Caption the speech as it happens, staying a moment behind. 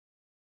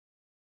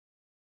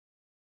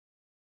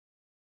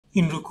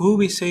In Ruku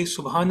we say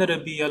Subhana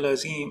Rabbi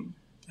al-Azim.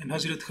 And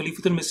Hazrat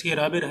Khalifatul Masih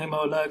Rabi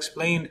Rahimahullah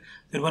explained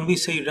that when we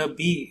say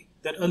Rabbi,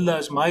 that Allah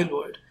is my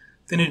Lord,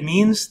 then it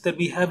means that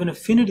we have an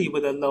affinity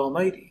with Allah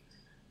Almighty.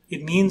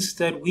 It means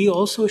that we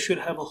also should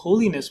have a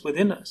holiness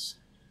within us.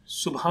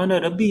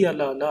 Subhana Rabbi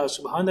al-Ala,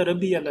 Subhana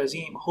Rabbi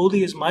al-Azim.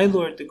 Holy is my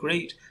Lord, the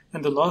great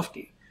and the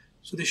lofty.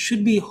 So there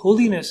should be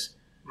holiness,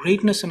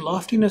 greatness and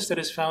loftiness that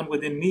is found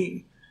within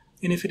me.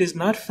 And if it is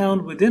not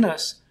found within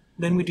us,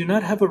 then we do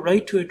not have a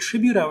right to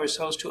attribute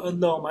ourselves to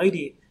Allah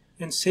Almighty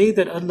and say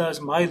that Allah is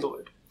my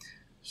Lord.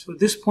 So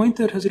this point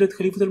that Hazrat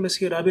Khalifatul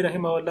Masih Rabi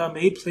Rahimahullah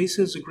made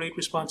places a great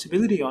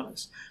responsibility on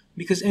us.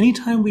 Because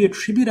anytime we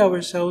attribute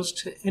ourselves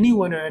to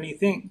anyone or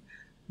anything,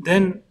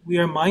 then we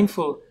are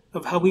mindful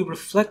of how we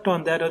reflect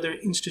on that other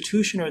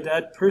institution or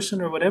that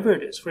person or whatever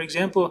it is. For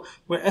example,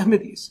 we're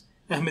Ahmadis,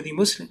 Ahmadi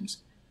Muslims.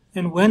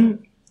 And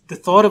when the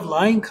thought of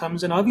lying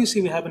comes, and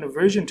obviously we have an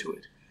aversion to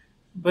it,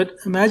 but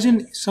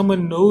imagine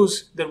someone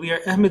knows that we are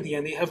Ahmadi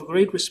and they have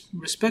great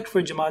respect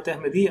for Jamaat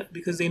Ahmadiyya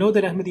because they know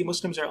that Ahmadi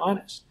Muslims are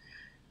honest.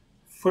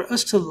 For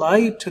us to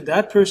lie to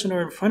that person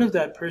or in front of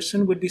that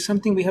person would be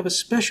something we have a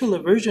special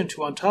aversion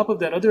to on top of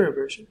that other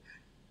aversion,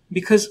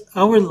 because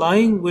our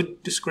lying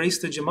would disgrace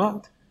the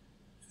Jamaat.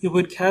 It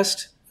would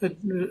cast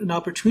an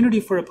opportunity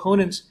for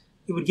opponents.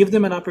 It would give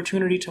them an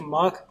opportunity to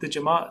mock the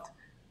Jamaat.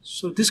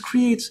 So this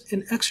creates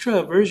an extra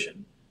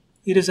aversion.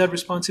 It is that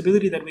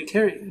responsibility that we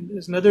carry. And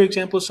as another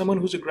example is someone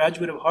who's a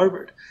graduate of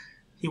Harvard.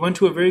 He went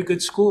to a very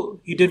good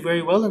school. He did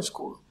very well in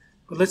school.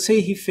 But let's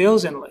say he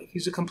fails in life.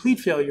 He's a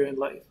complete failure in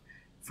life.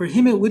 For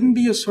him, it wouldn't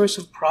be a source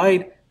of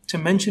pride to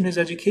mention his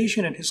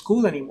education and his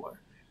school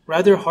anymore.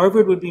 Rather,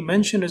 Harvard would be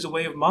mentioned as a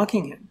way of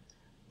mocking him.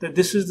 That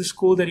this is the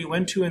school that he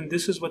went to and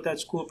this is what that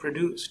school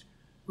produced.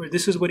 Or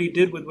this is what he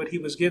did with what he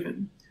was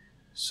given.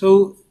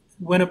 So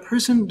when a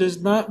person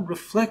does not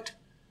reflect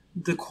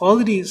the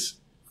qualities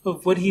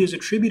of what he is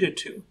attributed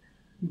to,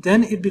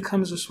 then it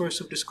becomes a source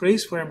of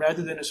disgrace for him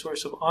rather than a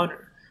source of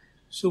honor.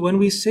 So when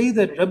we say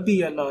that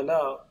Rabbi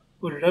Allah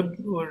or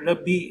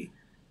Rabbi,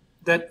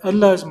 that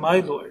Allah is my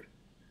Lord,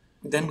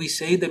 then we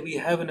say that we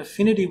have an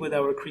affinity with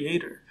our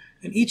Creator.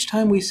 And each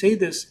time we say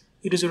this,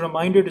 it is a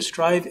reminder to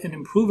strive and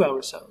improve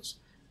ourselves.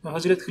 Now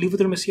Hazrat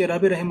Khalifatul Masih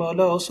Rabi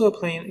Rahimahullah also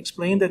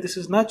explained that this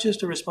is not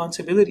just a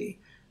responsibility,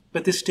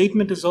 but this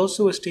statement is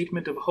also a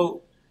statement of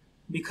hope.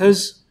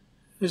 Because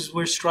as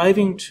we're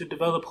striving to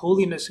develop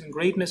holiness and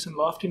greatness and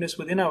loftiness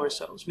within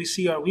ourselves, we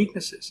see our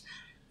weaknesses.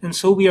 And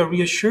so we are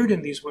reassured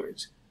in these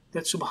words,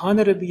 that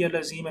Subhana Rabbi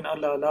al-Azim and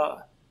Allah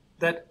Allah,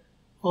 that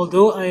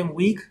although I am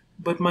weak,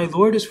 but my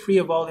Lord is free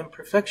of all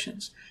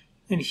imperfections,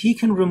 and He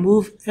can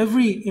remove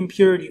every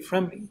impurity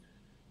from me.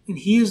 And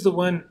He is the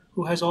one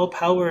who has all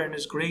power and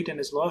is great and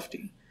is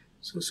lofty.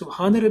 So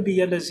Subhana Rabbi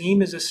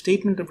al-Azim is a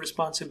statement of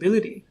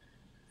responsibility,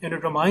 and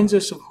it reminds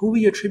us of who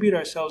we attribute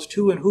ourselves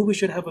to and who we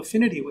should have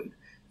affinity with.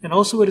 And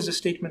also it is a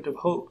statement of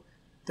hope,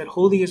 that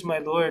holy is my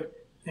Lord,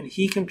 and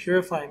He can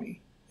purify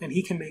me, and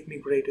He can make me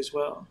great as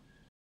well.